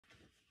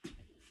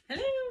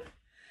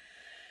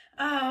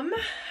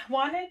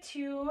Wanted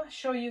to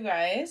show you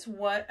guys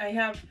what I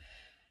have.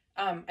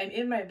 I'm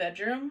in my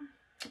bedroom,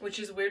 which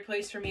is a weird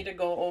place for me to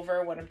go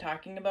over what I'm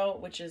talking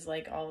about, which is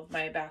like all of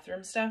my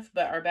bathroom stuff.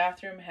 But our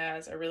bathroom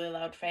has a really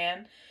loud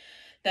fan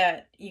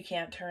that you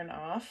can't turn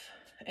off.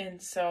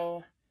 And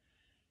so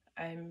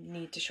I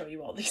need to show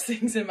you all these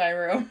things in my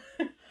room.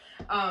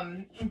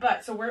 I'm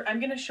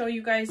going to show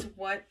you guys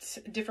what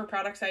different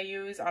products I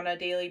use on a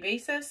daily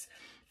basis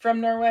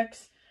from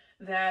Norwex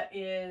that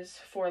is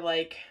for,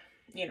 like,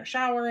 you know,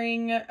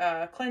 showering,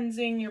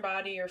 cleansing your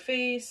body, your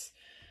face,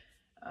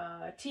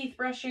 teeth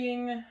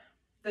brushing,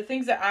 the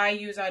things that I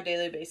use on a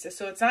daily basis.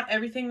 So it's not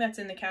everything that's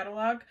in the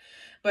catalog,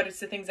 but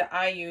it's the things that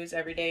I use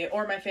every day,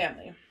 or my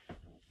family.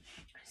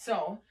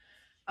 So,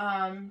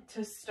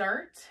 to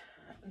start,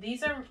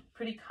 these are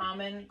pretty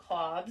common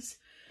cloths,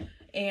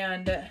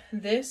 and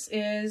this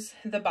is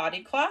the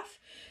body cloth.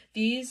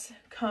 These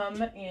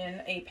come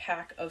in a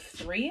pack of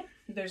 3.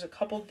 There's a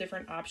couple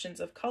different options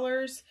of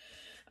colors.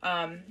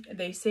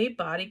 They say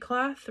body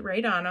cloth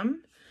right on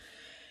them,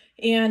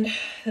 and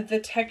the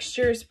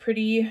texture is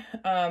pretty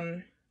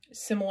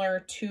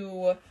similar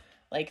to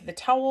like the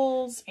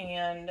towels,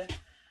 and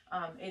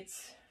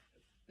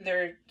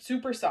they're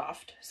super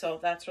soft, so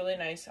that's really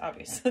nice,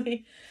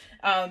 obviously.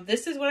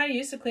 This is what I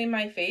use to clean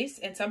my face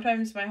and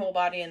sometimes my whole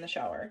body in the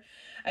shower.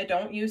 I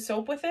don't use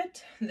soap with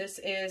it. This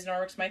is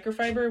Norwex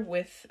microfiber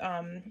with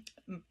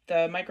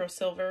the micro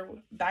silver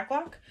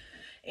backlock,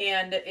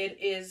 and it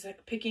is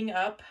picking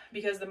up,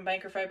 because the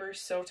microfiber is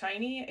so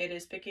tiny, it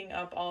is picking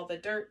up all the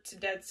dirt,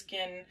 dead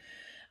skin,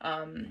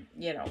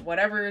 you know,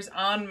 whatever's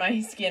on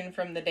my skin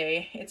from the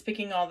day. It's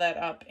picking all that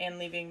up and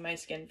leaving my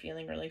skin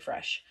feeling really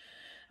fresh.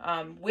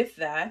 With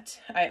that,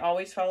 I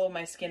always follow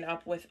my skin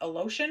up with a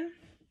lotion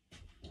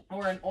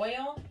or an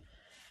oil.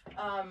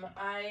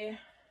 I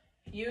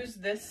use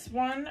this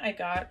one I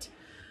got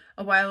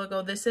a while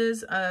ago. This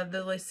is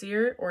the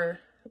Lycier, or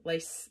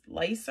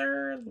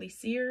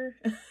Lycier.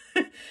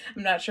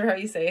 I'm not sure how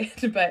you say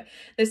it, but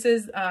this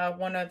is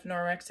one of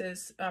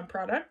Norwex's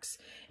products,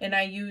 and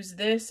I use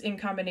this in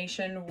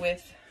combination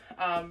with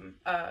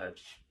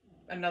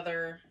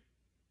another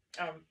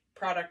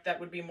product that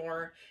would be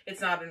more,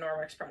 it's not a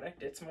Norwex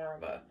product, it's more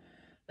of a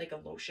like a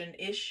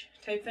lotion-ish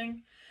type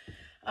thing.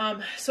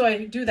 So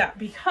I do that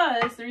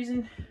because the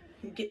reason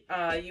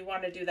you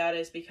want to do that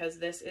is because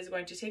this is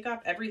going to take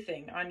off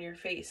everything on your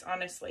face,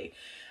 honestly.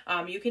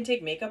 You can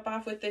take makeup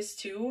off with this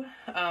too.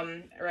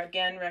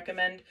 Again,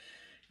 recommend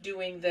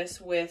doing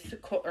this with,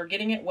 or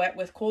getting it wet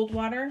with cold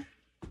water,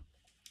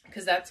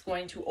 because that's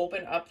going to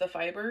open up the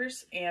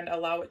fibers and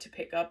allow it to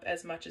pick up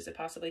as much as it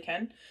possibly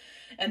can.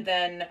 And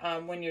then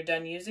when you're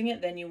done using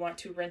it, then you want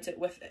to rinse it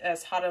with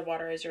as hot of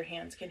water as your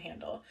hands can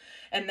handle.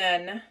 And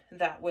then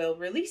that will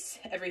release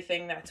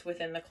everything that's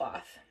within the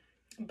cloth.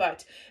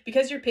 But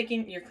because you're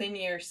cleaning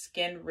your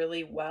skin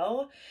really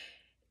well,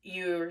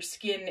 your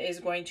skin is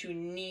going to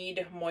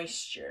need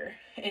moisture.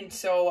 And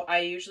so I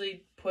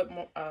usually put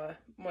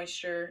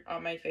moisture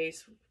on my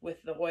face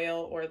with the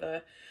oil or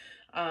the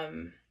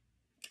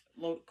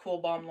Cool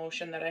Balm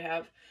lotion that I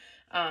have.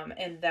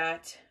 And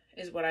that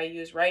is what I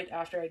use right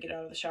after I get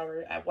out of the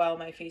shower while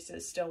my face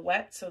is still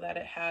wet, so that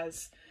it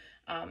has,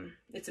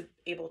 it's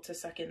able to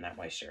suck in that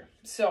moisture.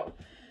 So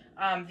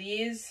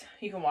these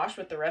you can wash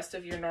with the rest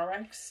of your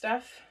Norwex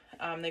stuff.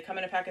 They come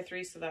in a pack of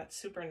 3, so that's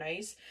super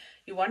nice.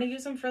 You want to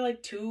use them for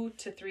like 2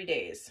 to 3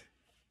 days.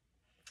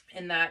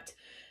 And that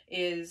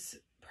is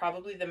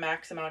probably the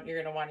max amount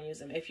you're going to want to use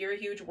them. If you're a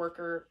huge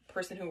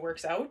person who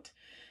works out,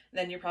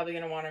 then you're probably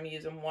going to want to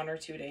use them 1 or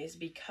 2 days,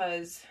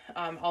 because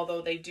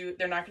although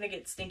they're not going to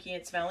get stinky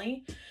and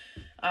smelly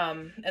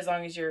as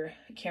long as you're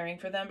caring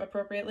for them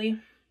appropriately.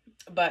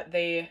 But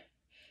they're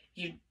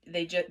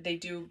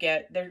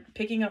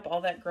picking up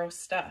all that gross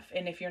stuff.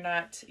 And if you're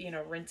not, you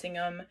know, rinsing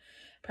them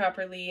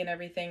properly and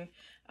everything,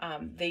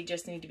 they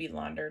just need to be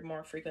laundered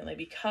more frequently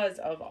because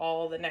of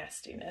all the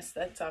nastiness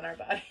that's on our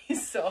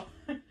bodies. So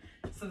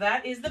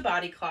that is the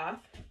body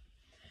cloth.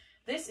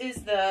 This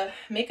is the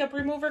makeup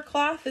remover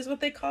cloth, is what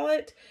they call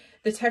it.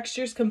 The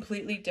texture is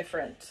completely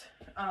different.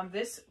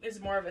 This is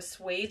more of a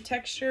suede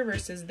texture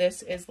versus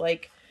this is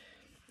like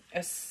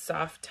a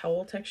soft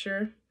towel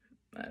texture.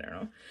 I don't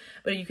know,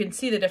 but you can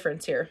see the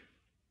difference here.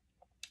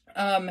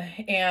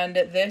 And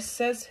this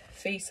says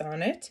face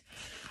on it,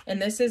 and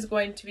this is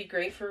going to be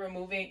great for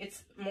removing,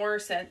 it's more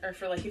or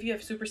for like if you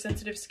have super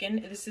sensitive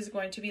skin, this is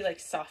going to be like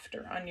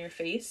softer on your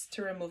face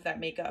to remove that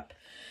makeup.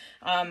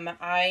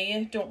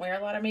 I don't wear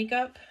a lot of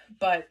makeup,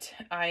 but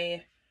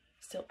I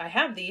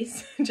have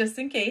these just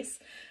in case.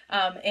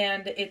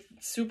 And it's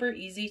super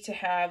easy to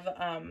have,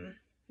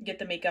 get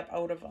the makeup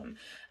out of them.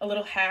 A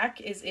little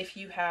hack is, if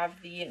you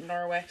have the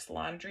Norwex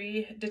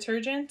laundry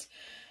detergent,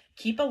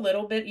 keep a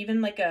little bit,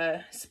 even like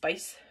a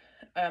spice,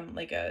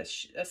 like a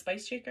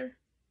spice shaker,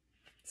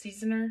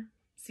 season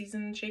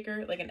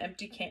shaker, like an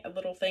empty a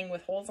little thing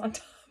with holes on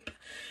top.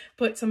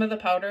 Put some of the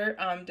powder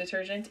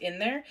detergent in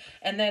there,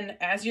 and then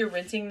as you're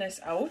rinsing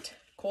this out,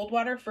 cold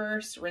water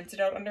first, rinse it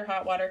out under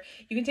hot water.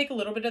 You can take a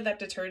little bit of that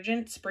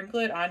detergent,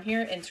 sprinkle it on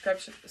here, and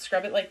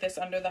scrub it like this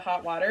under the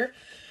hot water.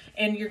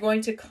 And you're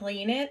going to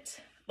clean it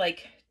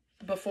like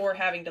before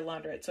having to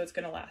launder it. So it's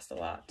going to last a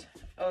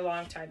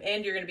long time.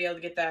 And you're going to be able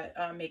to get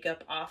that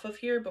makeup off of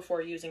here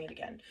before using it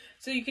again.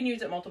 So you can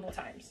use it multiple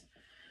times.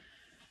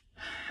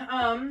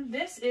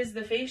 This is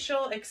the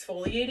facial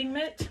exfoliating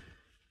mitt.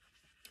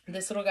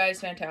 This little guy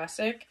is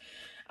fantastic.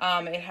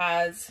 It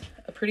has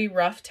a pretty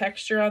rough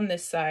texture on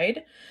this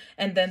side,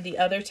 and then the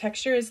other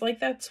texture is like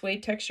that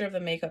suede texture of the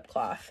makeup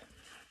cloth.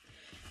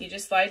 You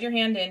just slide your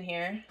hand in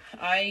here.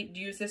 I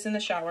use this in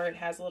the shower. It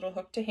has a little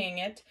hook to hang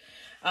it,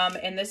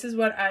 and this is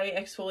what I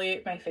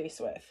exfoliate my face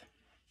with.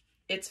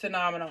 It's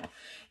phenomenal.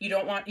 You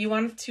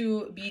want it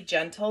to be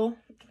gentle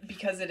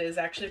because it is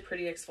actually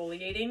pretty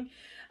exfoliating.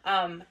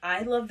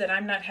 I love that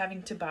I'm not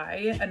having to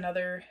buy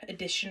another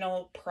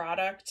additional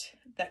product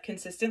that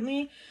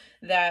consistently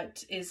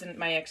that isn't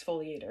my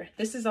exfoliator.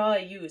 This is all I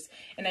use,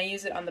 and I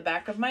use it on the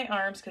back of my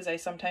arms because I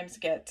sometimes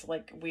get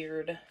like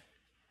weird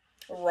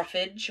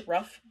roughage,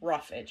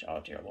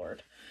 oh dear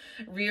Lord,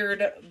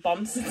 weird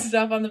bumps and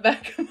stuff on the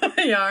back of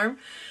my arm.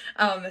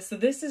 So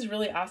this is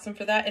really awesome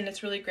for that, and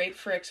it's really great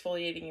for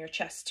exfoliating your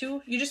chest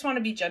too. You just want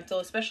to be gentle,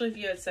 especially if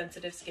you have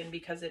sensitive skin,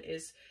 because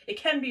it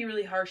can be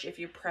really harsh if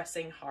you're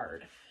pressing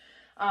hard.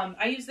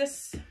 I use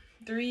this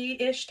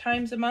 3-ish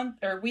times a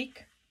month or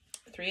week,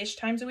 3-ish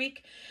times a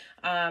week.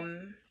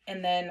 And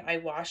then I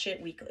wash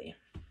it weekly.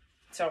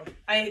 So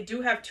I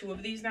do have 2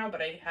 of these now,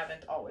 but I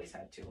haven't always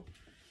had 2.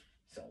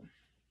 So,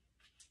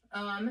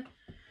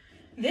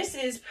 this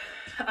is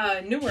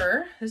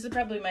newer. This is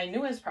probably my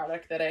newest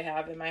product that I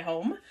have in my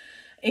home.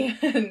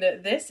 And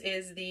this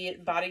is the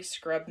Body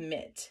Scrub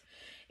Mitt.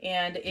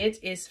 And it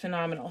is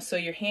phenomenal. So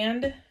your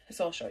hand,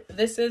 so I'll show you.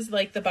 This is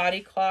like the body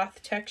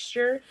cloth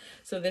texture.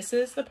 So this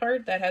is the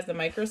part that has the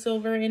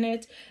microsilver in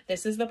it.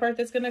 This is the part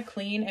that's going to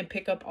clean and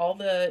pick up all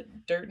the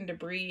dirt and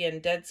debris and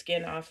dead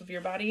skin off of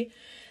your body.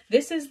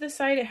 This is the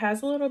side, it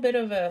has a little bit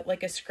of a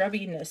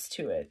scrubbiness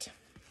to it.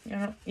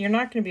 You're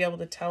not going to be able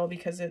to tell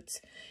because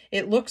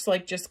it looks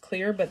like just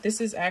clear, but this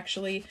is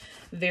actually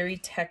very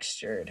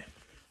textured.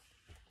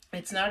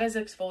 It's not as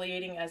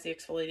exfoliating as the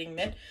exfoliating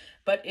mitt,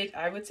 but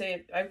I would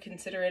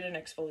consider it an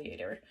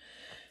exfoliator.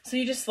 So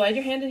you just slide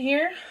your hand in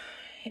here,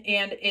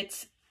 and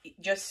it's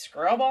just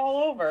scrub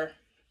all over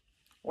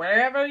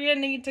wherever you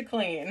need to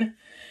clean.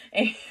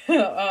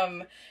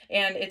 And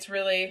it's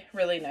really,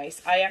 really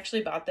nice. I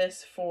actually bought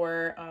this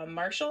for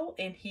Marshall,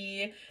 and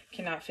he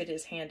cannot fit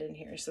his hand in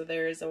here, so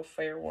there is a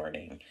fair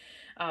warning.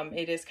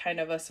 It is kind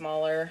of a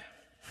smaller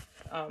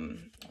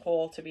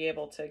hole to be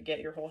able to get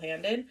your whole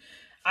hand in.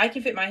 I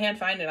can fit my hand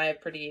fine, and I have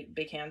pretty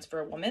big hands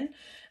for a woman,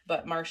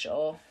 but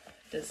Marshall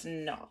does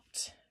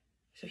not.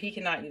 So he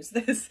cannot use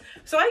this.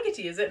 So I get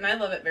to use it, and I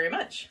love it very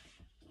much.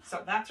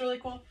 So that's really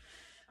cool.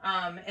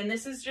 And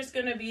this is just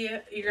going to be,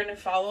 you're going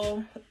to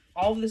follow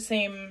all the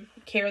same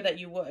care that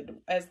you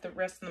would as the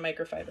rest of the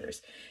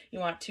microfibers. You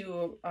want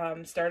to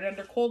start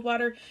under cold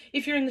water.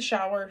 If you're in the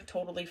shower,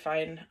 totally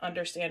fine,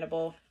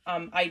 understandable.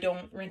 I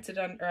don't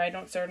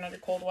start it under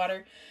cold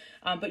water.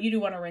 But you do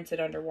want to rinse it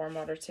under warm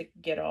water to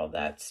get all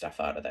that stuff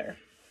out of there.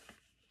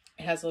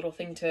 It has a little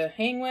thing to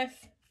hang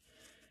with,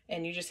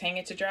 and you just hang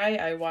it to dry.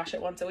 I wash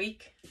it once a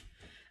week.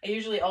 I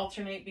usually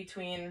alternate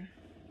between,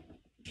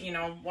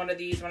 one of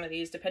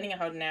these, depending on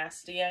how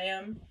nasty I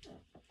am.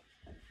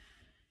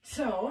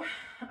 So,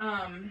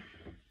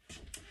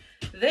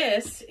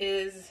 this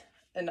is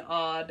an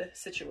odd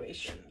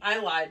situation. I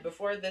lied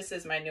before. This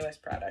is my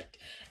newest product,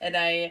 and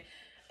I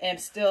am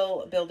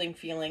still building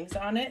feelings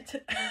on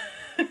it.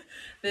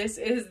 This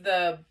is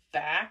the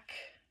back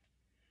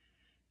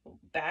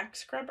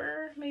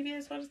scrubber, maybe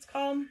is what it's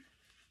called.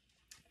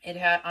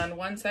 On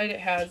one side it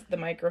has the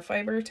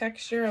microfiber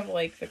texture of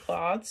like the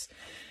cloths.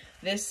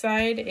 This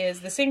side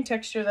is the same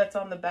texture that's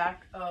on the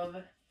back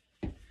of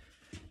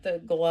the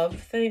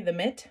glove thing, the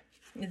mitt.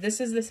 This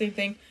is the same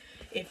thing.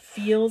 It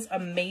feels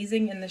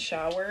amazing in the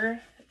shower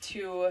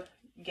to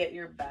get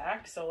your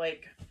back. So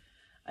like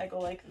I go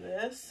like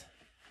this.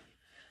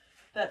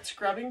 That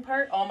scrubbing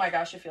part, oh my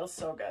gosh, it feels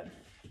so good.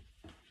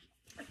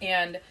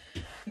 And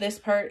this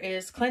part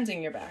is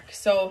cleansing your back.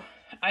 So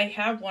I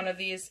have one of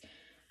these.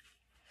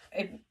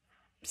 I'm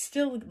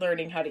still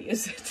learning how to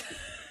use it.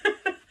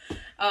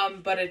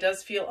 But it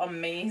does feel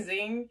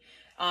amazing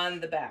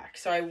on the back.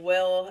 So I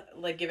will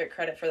give it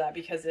credit for that,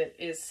 because it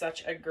is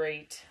such a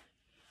great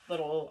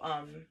little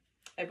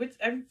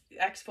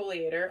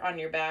exfoliator on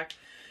your back,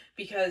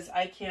 because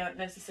I can't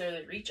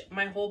necessarily reach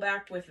my whole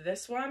back with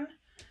this one.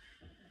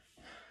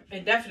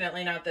 And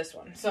definitely not this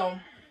one. So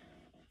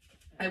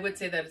I would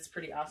say that it's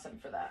pretty awesome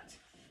for that.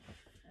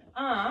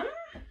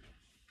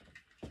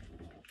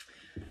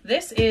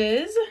 This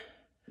is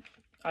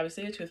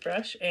obviously a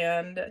toothbrush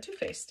and a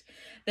toothpaste.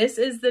 This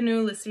is the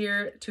new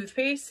Lacier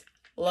toothpaste.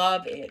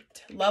 Love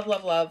it. Love,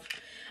 love, love.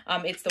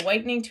 It's the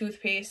whitening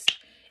toothpaste.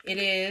 It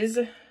is,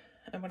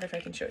 I wonder if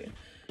I can show you.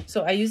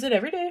 So I use it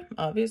every day,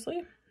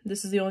 obviously.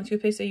 This is the only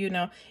toothpaste I use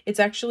now. It's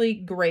actually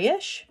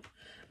grayish,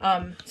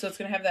 So it's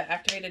going to have that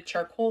activated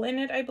charcoal in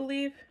it, I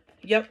believe.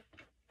 Yep.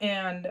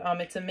 And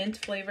it's a mint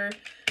flavor.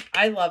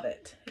 I love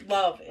it.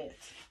 Love it.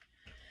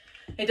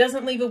 It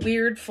doesn't leave a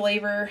weird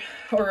flavor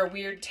or a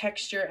weird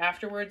texture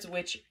afterwards,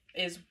 which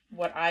is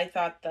what I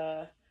thought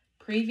the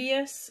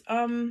previous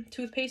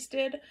toothpaste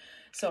did.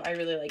 So I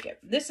really like it.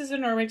 This is a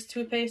Norwex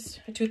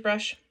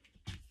toothbrush.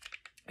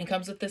 It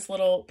comes with this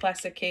little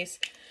plastic case.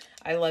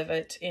 I love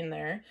it in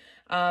there.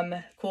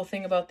 Cool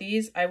thing about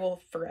these, I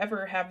will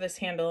forever have this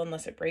handle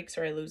unless it breaks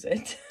or I lose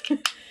it.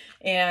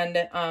 And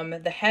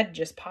the head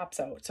just pops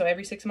out. So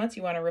every 6 months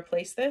you want to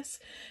replace this.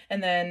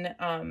 And then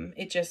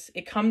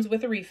it comes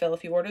with a refill.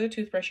 If you order the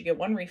toothbrush, you get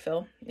one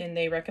refill, and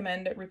they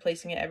recommend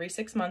replacing it every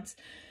 6 months,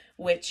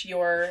 which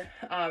your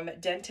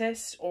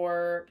dentist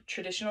or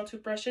traditional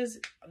toothbrushes,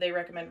 they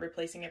recommend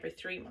replacing every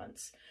 3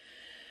 months.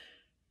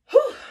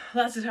 Whew,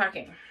 lots of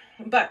talking.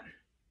 But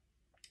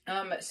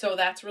so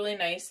that's really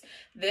nice.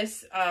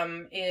 This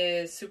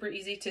is super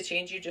easy to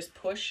change. You just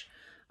push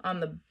on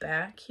the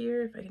back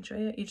here, if I can show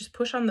you. You just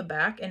push on the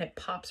back and it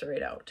pops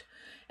right out.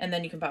 And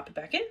then you can pop it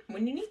back in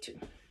when you need to.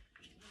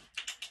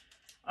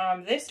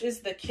 This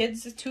is the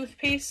kids'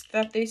 toothpaste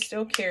that they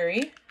still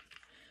carry.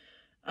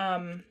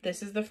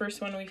 This is the first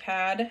one we've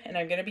had, and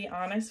I'm gonna be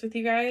honest with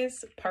you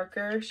guys.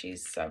 Parker,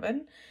 she's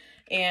 7,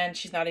 and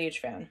she's not a huge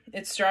fan.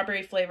 It's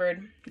strawberry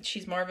flavored.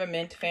 She's more of a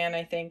mint fan,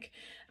 I think.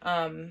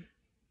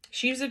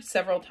 She used it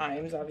several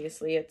times.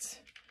 Obviously, it's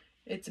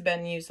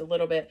been used a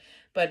little bit,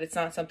 but it's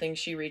not something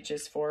she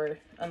reaches for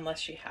unless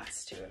she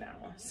has to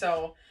now.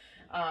 So,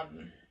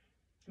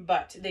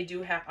 but they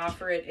do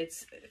offer it.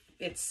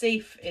 It's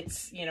safe.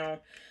 It's, you know,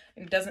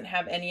 it doesn't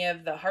have any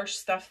of the harsh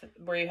stuff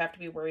where you have to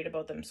be worried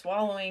about them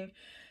swallowing.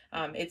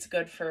 It's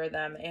good for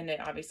them, and it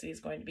obviously is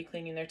going to be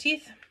cleaning their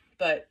teeth,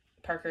 but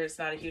Parker is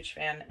not a huge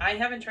fan. I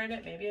haven't tried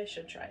it. Maybe I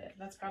should try it.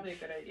 That's probably a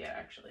good idea,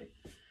 actually.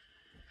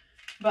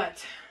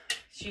 But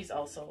she's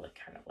also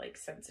kind of like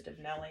sensitive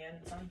Nelly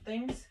and some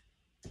things.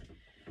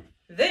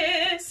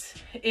 This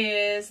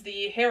is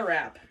the hair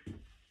wrap.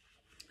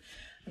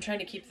 I'm trying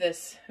to keep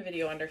this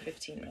video under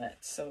 15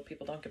 minutes so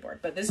people don't get bored.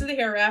 But this is the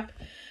hair wrap.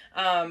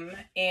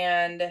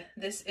 And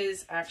this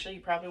is actually,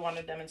 you probably want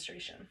a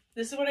demonstration.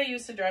 This is what I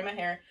use to dry my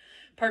hair.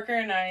 Parker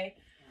and I,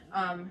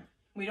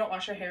 we don't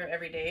wash our hair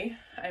every day.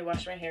 I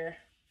wash my hair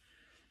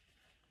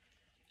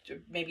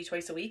maybe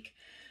twice a week.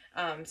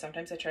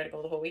 Sometimes I try to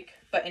go the whole week.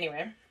 But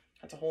anyway,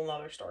 that's a whole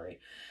nother story.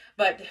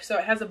 But so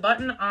it has a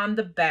button on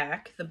the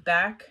back. The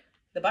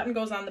button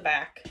goes on the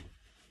back.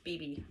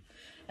 BB.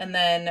 And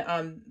then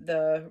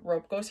the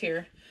rope goes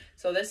here.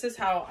 So this is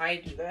how I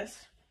do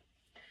this.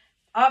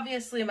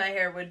 Obviously my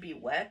hair would be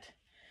wet,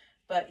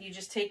 but you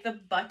just take the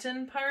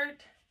button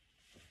part.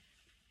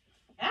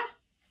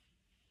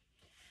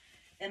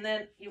 And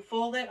then you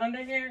fold it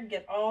under here and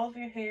get all of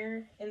your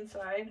hair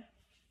inside,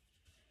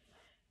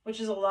 which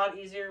is a lot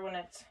easier when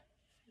it's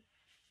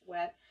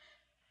wet.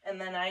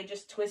 And then I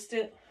just twist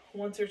it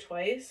once or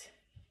twice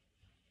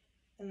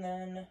and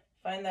then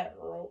find that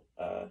rope.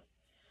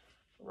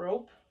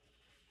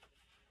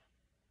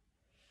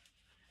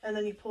 And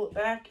then you pull it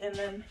back and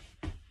then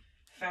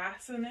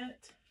fasten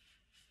it.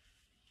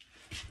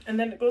 And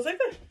then it goes like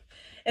that.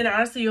 And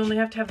honestly, you only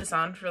have to have this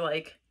on for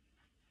like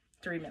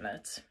 3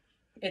 minutes.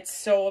 It's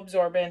so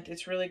absorbent.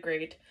 It's really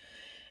great.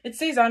 It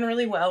stays on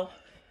really well.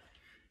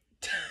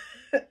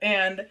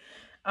 And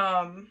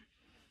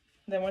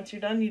then once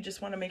you're done, you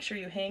just want to make sure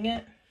you hang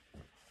it.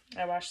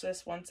 I wash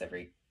this once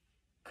every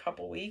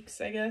couple weeks,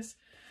 I guess.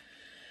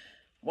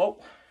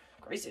 Whoa,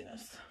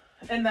 craziness.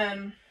 And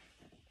then,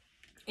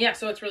 yeah,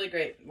 so it's really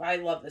great. I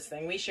love this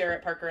thing. We share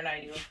it, Parker and I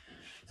do.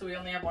 So we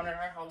only have one in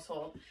our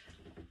household.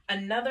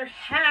 Another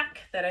hack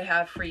that I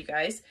have for you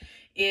guys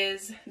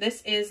is,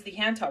 this is the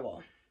hand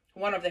towel.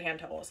 One of the hand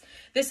towels.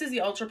 This is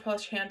the Ultra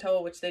Plush hand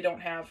towel, which they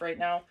don't have right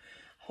now.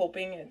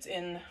 Hoping it's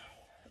in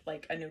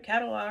like a new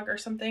catalog or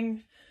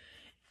something.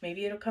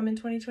 Maybe it'll come in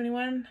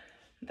 2021.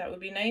 That would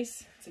be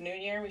nice. It's a new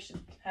year. We should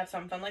have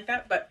something fun like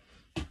that. But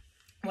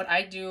what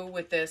I do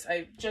with this,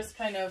 I just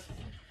kind of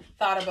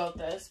thought about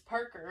this.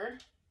 Parker,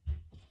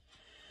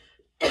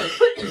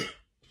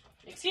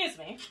 excuse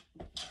me.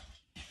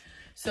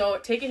 So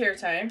take a hair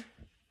tie.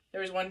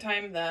 There was one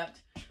time that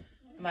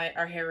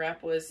our hair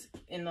wrap was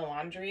in the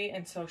laundry,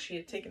 and so she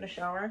had taken a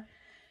shower.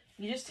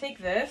 You just take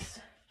this.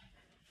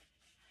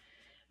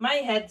 My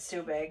head's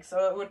too big,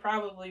 so it would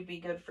probably be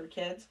good for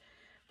kids.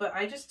 But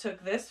I just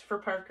took this for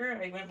Parker.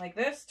 I went like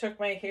this, took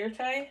my hair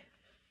tie,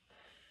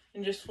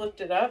 and just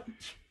flipped it up.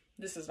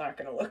 This is not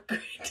going to look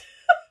great.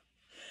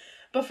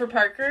 But for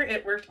Parker,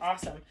 it worked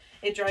awesome.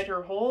 It dried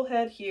her whole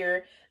head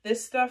here.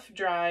 This stuff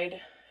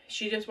dried.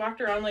 She just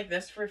walked around like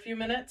this for a few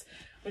minutes,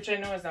 which I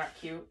know is not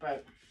cute,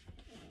 but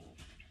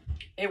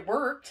it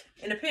worked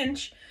in a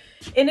pinch.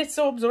 And it's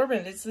so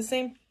absorbent. It's the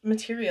same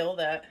material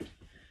that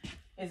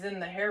is in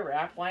the hair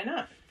wrap. Why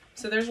not?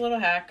 So there's a little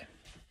hack.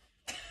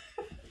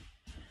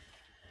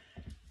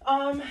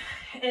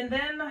 And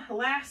then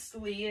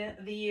lastly,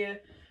 the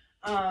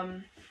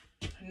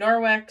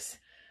Norwex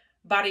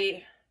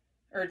body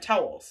or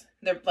towels.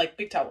 They're like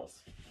big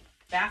towels.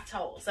 Bath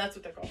towels. That's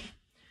what they're called.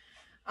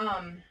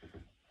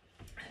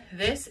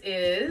 This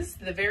is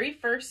the very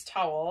first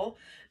towel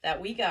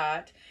that we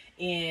got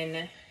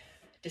in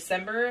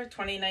December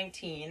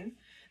 2019.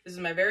 This is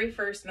my very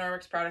first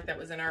Norwex product that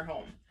was in our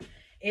home.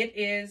 It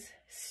is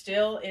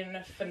still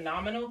in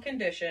phenomenal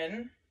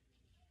condition.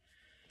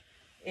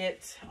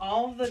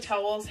 All of the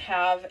towels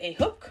have a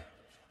hook,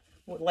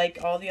 like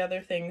all the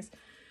other things,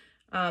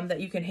 that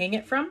you can hang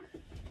it from.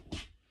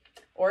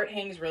 Or it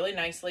hangs really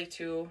nicely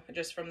too,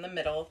 just from the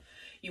middle.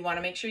 You want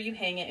to make sure you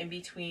hang it in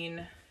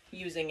between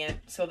using it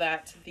so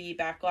that the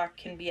back lock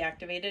can be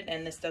activated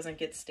and this doesn't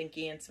get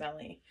stinky and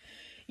smelly.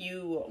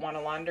 You want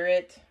to launder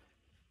it.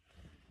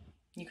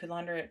 You could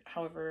launder it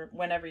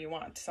whenever you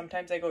want.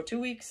 Sometimes I go 2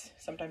 weeks,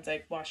 sometimes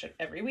I wash it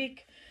every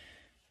week.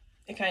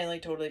 It kind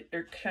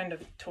of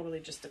totally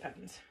just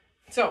depends.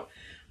 So,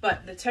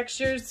 but the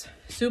texture's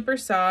super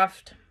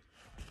soft.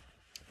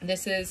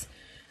 This is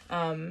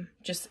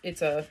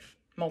it's a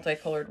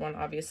multicolored one,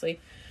 obviously.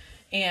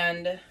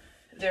 And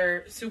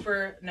they're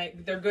super nice.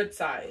 They're good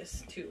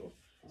size too.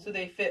 So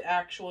they fit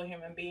actual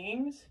human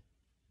beings.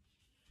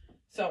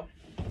 So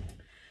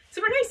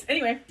super nice.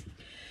 Anyway,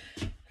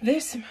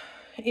 this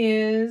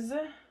is,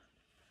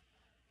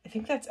 I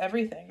think that's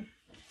everything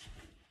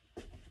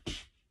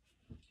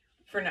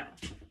for now.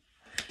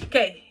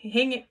 Okay,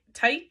 hang it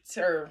tight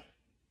or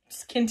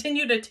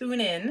continue to tune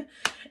in,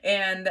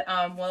 and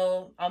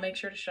I'll make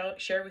sure to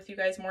share with you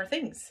guys more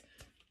things.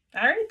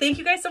 All right, thank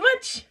you guys so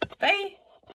much. Bye.